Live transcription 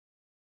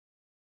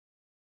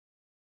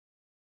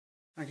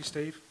Thank you,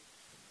 Steve.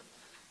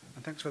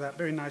 And thanks for that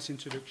very nice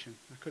introduction.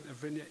 I couldn't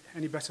have written it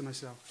any better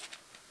myself.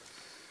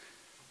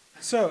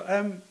 So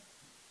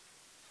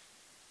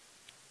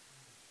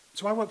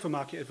I work for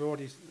Market. I've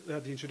already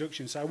heard the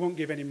introduction, so I won't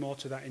give any more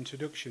to that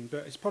introduction.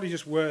 But it's probably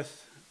just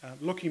worth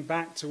looking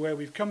back to where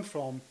we've come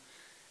from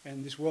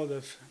in this world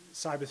of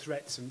cyber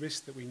threats and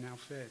risks that we now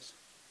face.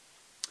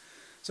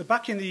 So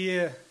back in the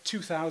year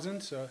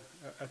 2000, so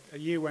a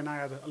year when I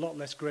had a lot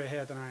less grey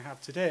hair than I have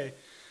today,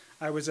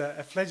 I was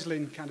a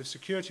fledgling kind of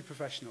security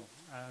professional.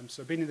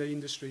 So I've been in the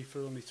industry for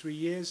only 3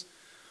 years.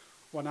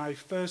 When I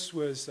first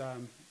was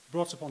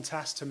brought up on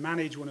task to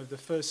manage one of the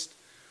first,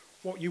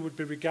 what you would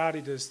be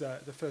regarded as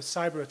the first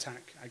cyber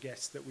attack, I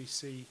guess, that we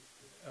see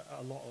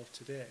a lot of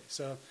today.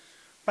 So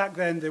back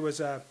then there was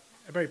a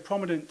very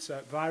prominent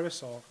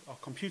virus or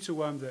computer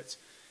worm that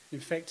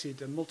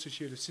infected a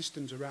multitude of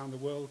systems around the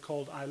world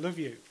called I Love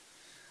You.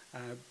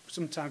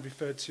 Sometimes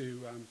referred to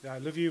the I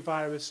Love You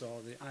virus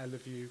or the I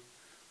Love You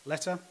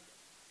letter.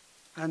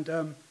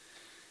 And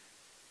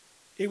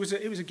it was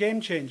a game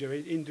changer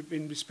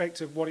in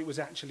respect of what it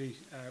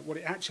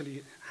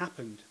actually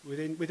happened.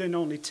 Within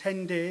only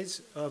 10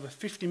 days, over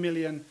 50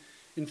 million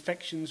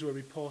infections were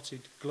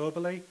reported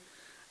globally,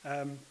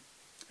 and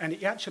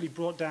it actually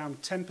brought down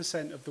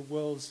 10% of the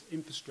world's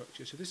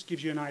infrastructure. So this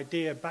gives you an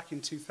idea back in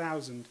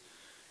 2000,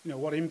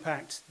 what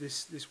impact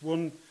this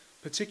one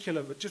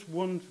particular, but just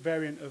one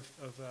variant of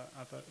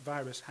a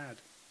virus had.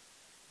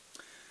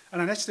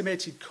 And an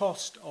estimated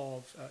cost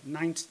of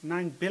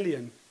 9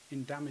 billion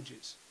in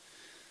damages.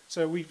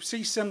 So we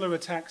see similar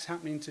attacks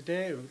happening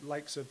today, the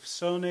likes of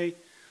Sony,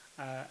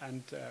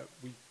 and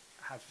we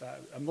have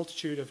a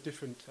multitude of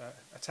different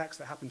attacks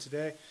that happen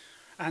today.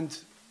 And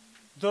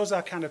those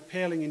are kind of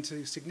paling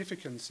into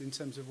significance in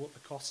terms of what the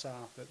costs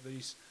are that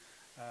these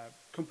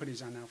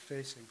companies are now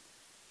facing.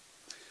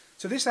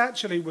 So this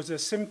actually was a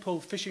simple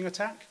phishing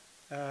attack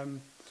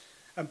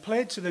and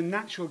played to the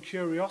natural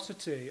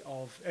curiosity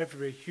of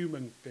every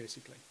human,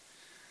 basically.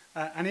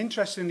 And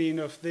interestingly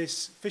enough,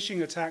 this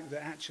phishing attack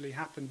that actually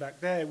happened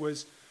back there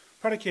was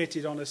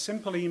predicated on a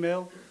simple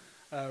email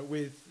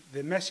with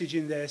the message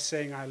in there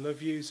saying, I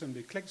love you.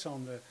 Somebody clicks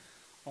on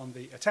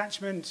the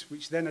attachment,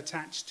 which then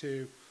attached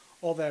to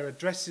all their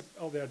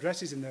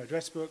addresses in their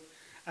address book,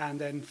 and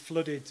then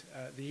flooded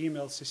the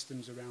email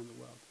systems around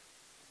the world,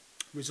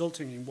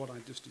 resulting in what I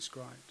just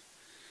described.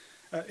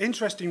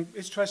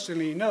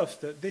 Interestingly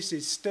enough, that this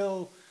is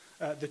still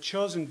the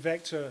chosen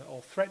vector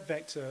or threat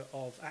vector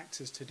of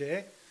actors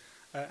today,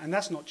 and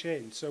that's not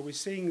changed. So we're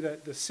seeing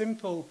that the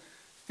simple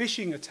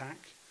phishing attack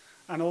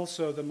and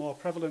also the more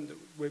prevalent that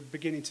we're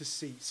beginning to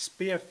see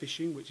spear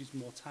phishing, which is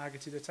more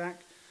targeted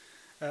attack,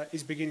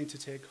 is beginning to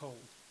take hold.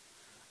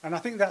 And I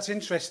think that's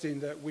interesting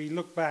that we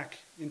look back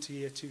into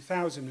year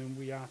 2000 and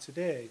we are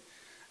today,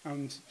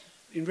 and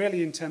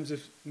in terms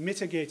of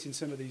mitigating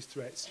some of these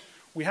threats,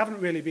 we haven't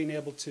really been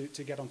able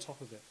to get on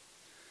top of it.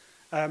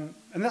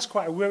 And that's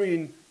quite a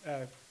worrying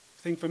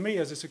thing for me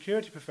as a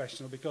security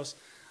professional, because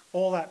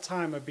all that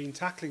time I've been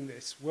tackling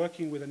this,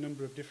 working with a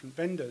number of different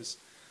vendors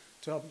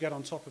to help get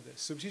on top of this.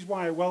 So which is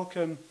why I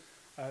welcome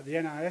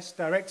the NIS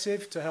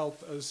directive to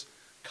help us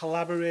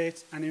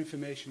collaborate and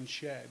information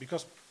share.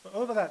 Because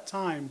over that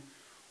time,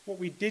 what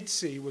we did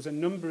see was a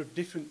number of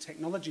different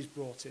technologies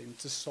brought in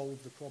to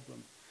solve the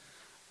problem.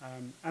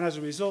 And as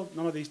a result,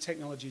 none of these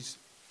technologies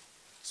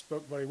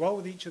spoke very well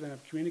with each other and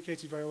have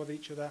communicated very well with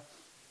each other.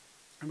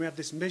 And we have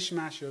this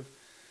mishmash of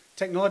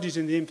technologies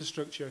in the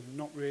infrastructure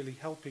not really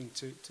helping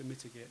to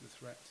mitigate the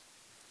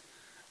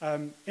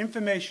threat.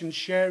 Information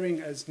sharing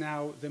is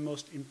now the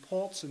most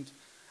important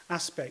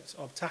aspect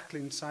of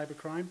tackling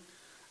cybercrime,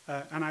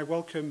 and I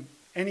welcome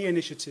any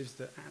initiatives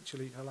that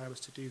actually allow us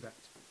to do that.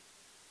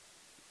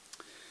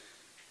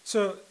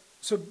 So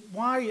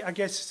why, I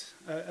guess,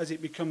 has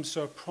it become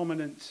so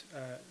prominent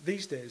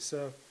these days?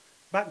 So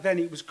back then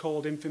it was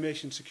called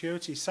information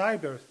security.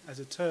 Cyber as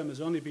a term has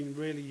only been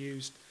really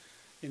used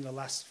in the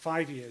last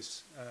 5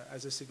 years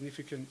as a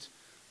significant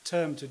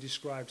term to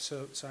describe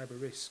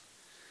cyber risk.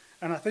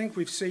 And I think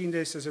we've seen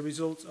this as a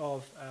result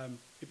of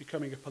it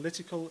becoming a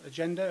political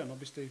agenda, and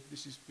obviously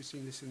we've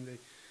seen this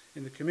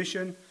in the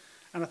Commission,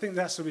 and I think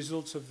that's the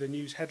result of the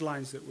news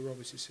headlines that we're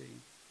obviously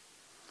seeing.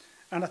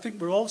 And I think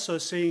we're also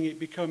seeing it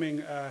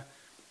becoming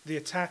the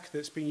attack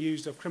that's being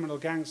used of criminal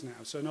gangs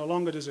now. So no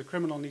longer does a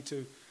criminal need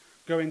to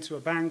go into a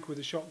bank with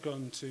a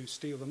shotgun to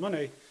steal the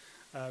money,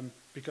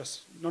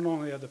 because not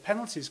only are the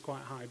penalties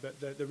quite high, but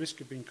the risk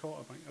of being caught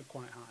are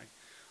quite high.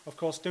 Of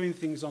course, doing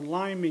things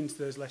online means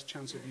there's less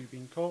chance of you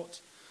being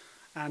caught,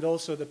 and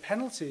also the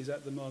penalties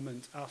at the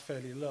moment are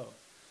fairly low.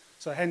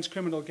 So hence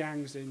criminal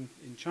gangs in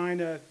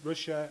China,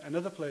 Russia, and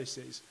other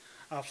places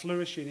are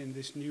flourishing in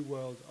this new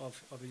world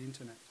of the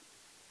internet,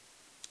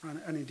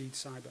 and indeed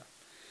cyber.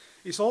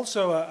 It's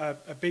also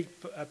a big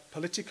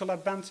political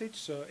advantage.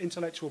 So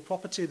intellectual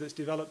property that's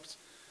developed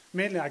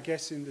mainly, I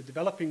guess, in the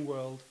developing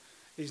world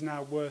is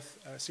now worth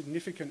a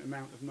significant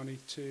amount of money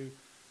to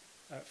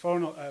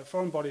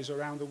foreign bodies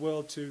around the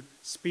world to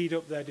speed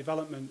up their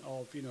development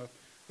of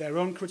their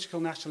own critical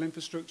national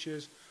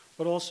infrastructures,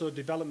 but also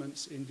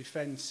developments in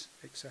defence,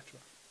 etc.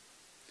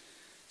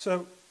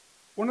 So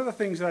one of the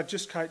things that I'd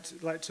just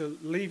like to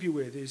leave you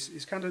with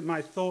is kind of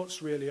my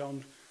thoughts really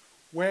on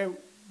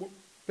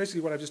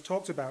basically what I just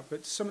talked about,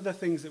 but some of the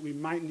things that we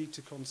might need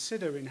to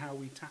consider in how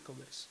we tackle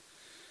this.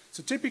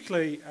 So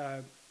typically,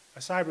 a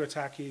cyber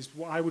attack is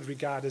what I would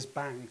regard as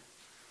bang.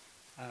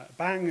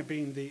 Bang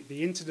being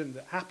the incident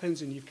that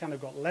happens, and you've kind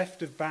of got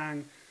left of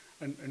bang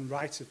and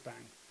right of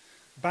bang.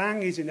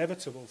 Bang is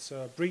inevitable,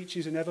 so a breach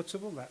is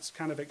inevitable. That's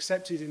kind of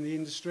accepted in the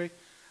industry,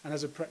 and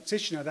as a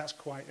practitioner, that's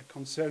quite a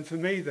concern for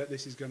me that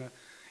this is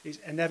it's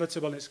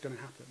inevitable and it's going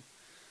to happen.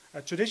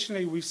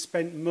 Traditionally, we've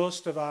spent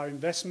most of our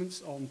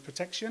investments on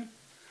protection,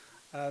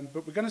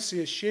 but we're going to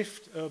see a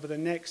shift over the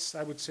next,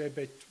 I would say,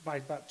 by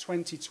about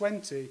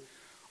 2020,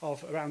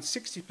 of around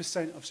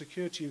 60% of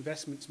security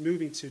investments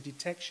moving to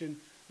detection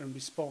and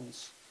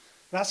response.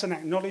 That's an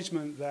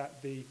acknowledgement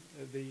that the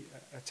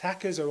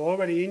attackers are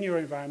already in your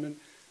environment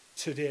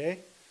today,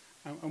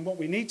 and what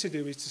we need to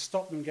do is to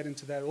stop them getting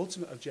to their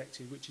ultimate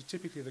objective, which is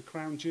typically the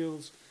crown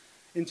jewels,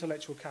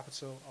 intellectual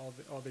capital,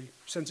 or the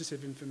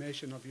sensitive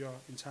information of your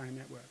entire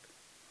network.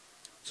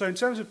 So in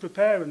terms of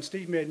prepare, and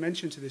Steve made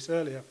mention to this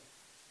earlier,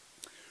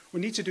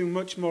 we need to do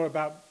much more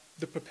about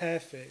the prepare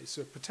phase.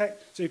 So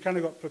so you've kind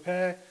of got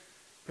prepare,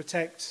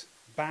 protect,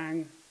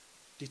 bang,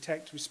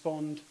 detect,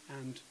 respond,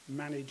 and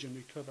manage and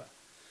recover.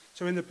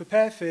 So in the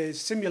prepare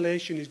phase,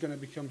 simulation is going to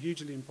become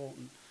hugely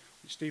important,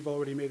 which Steve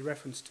already made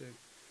reference to.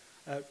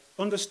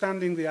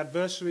 Understanding the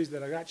adversaries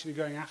that are actually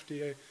going after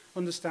you,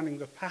 understanding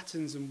the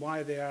patterns and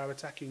why they are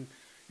attacking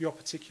your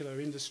particular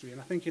industry.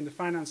 And I think in the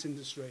finance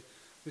industry,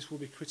 this will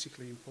be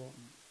critically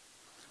important.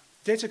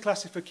 Data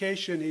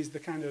classification is the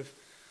kind of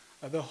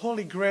the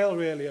holy grail,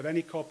 really, of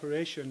any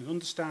corporation.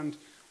 Understand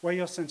where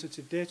your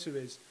sensitive data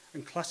is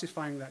and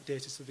classifying that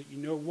data so that you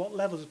know what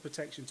levels of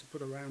protection to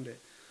put around it,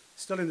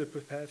 still in the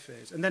prepare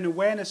phase. And then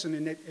awareness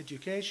and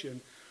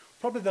education,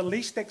 probably the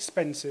least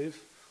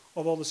expensive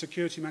of all the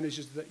security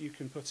managers that you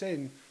can put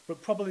in, but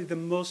probably the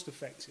most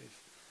effective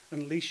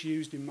and least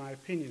used in my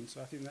opinion. So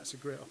I think that's a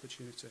great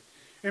opportunity.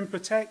 In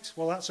protect,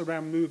 well, that's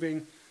around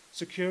moving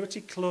security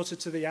closer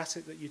to the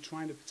asset that you're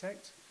trying to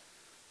protect.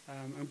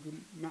 And we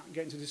might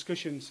get into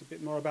discussions a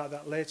bit more about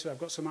that later. I've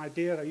got some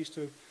idea. I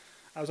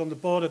was on the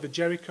board of a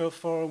Jericho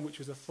Forum, which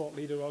was a thought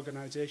leader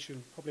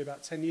organisation probably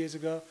about 10 years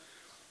ago,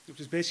 which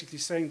was basically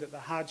saying that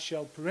the hard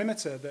shell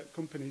perimeter that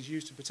companies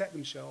use to protect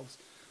themselves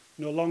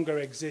no longer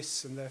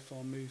exists, and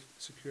therefore move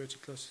security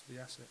closer to the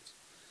assets.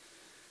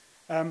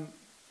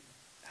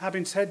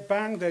 Having said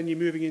bang, then you're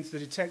moving into the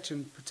detect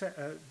and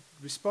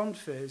respond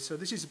phase. So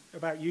this is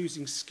about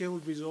using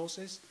skilled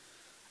resources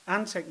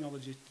and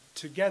technology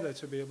together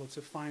to be able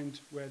to find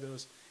where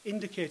those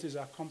indicators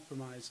are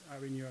compromised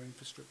are in your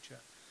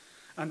infrastructure.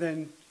 And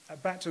then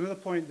back to another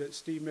point that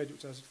Steve made,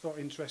 which I thought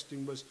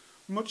interesting, was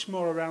much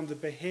more around the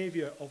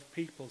behavior of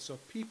people. So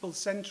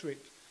people-centric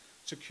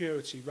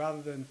security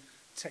rather than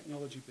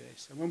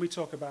technology-based. And when we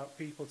talk about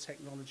people,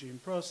 technology,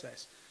 and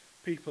process,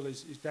 people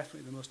is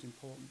definitely the most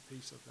important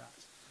piece of that.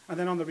 And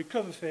then on the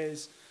recover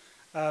phase,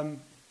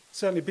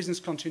 certainly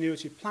business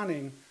continuity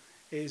planning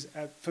is,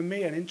 for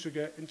me, an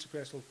integral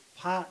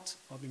part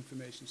of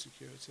information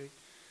security.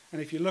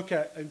 And if you look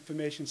at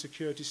information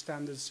security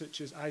standards such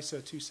as ISO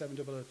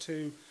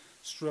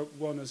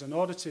 27002/1 as an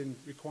auditing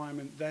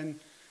requirement, then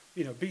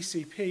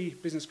BCP,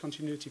 business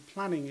continuity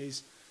planning,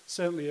 is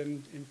certainly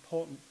an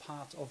important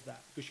part of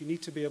that, because you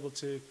need to be able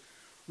to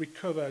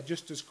recover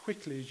just as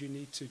quickly as you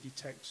need to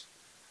detect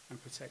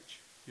and protect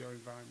your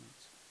environment.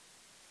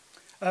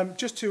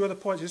 Just two other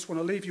points I just want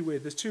to leave you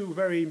with. There's two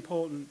very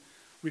important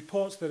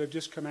reports that have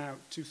just come out,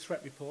 two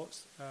threat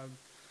reports.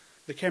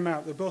 They came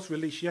out, they're both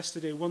released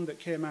yesterday. One that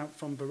came out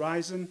from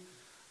Verizon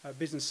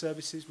Business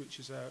Services, which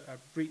is a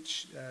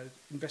breach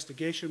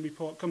investigation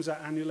report, comes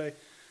out annually.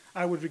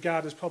 I would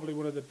regard as probably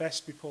one of the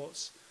best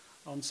reports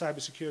on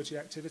cybersecurity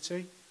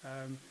activity.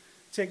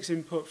 Takes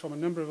input from a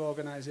number of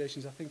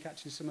organisations. I think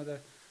actually some of the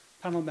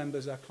panel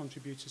members are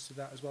contributors to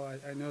that as well,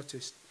 I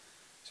noticed.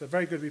 So a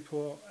very good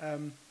report.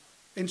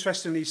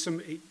 Interestingly,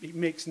 it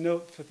makes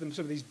note for them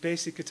some of these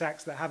basic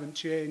attacks that haven't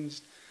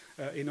changed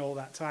in all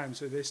that time,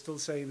 so they're still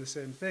saying the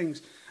same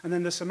things. And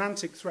then the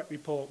semantic threat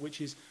report,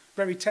 which is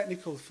very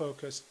technical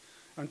focused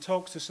and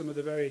talks to some of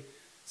the very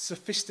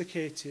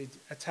sophisticated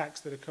attacks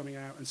that are coming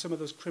out and some of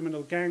those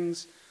criminal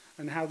gangs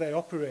and how they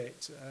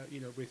operate,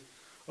 with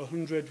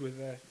 100 with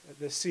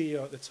the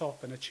CEO at the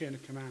top and a chain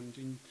of command.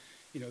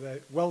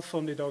 They're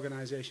well-funded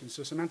organisations.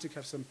 So Semantic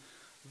have some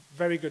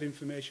very good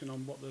information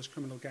on what those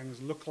criminal gangs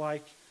look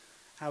like,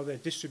 how they're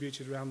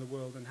distributed around the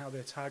world, and how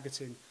they're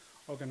targeting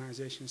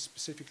organisations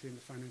specifically in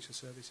the financial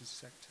services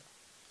sector.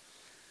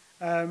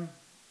 I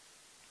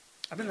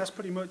think that's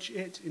pretty much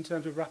it in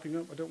terms of wrapping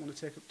up. I don't want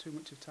to take up too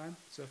much of time,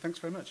 so thanks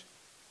very much.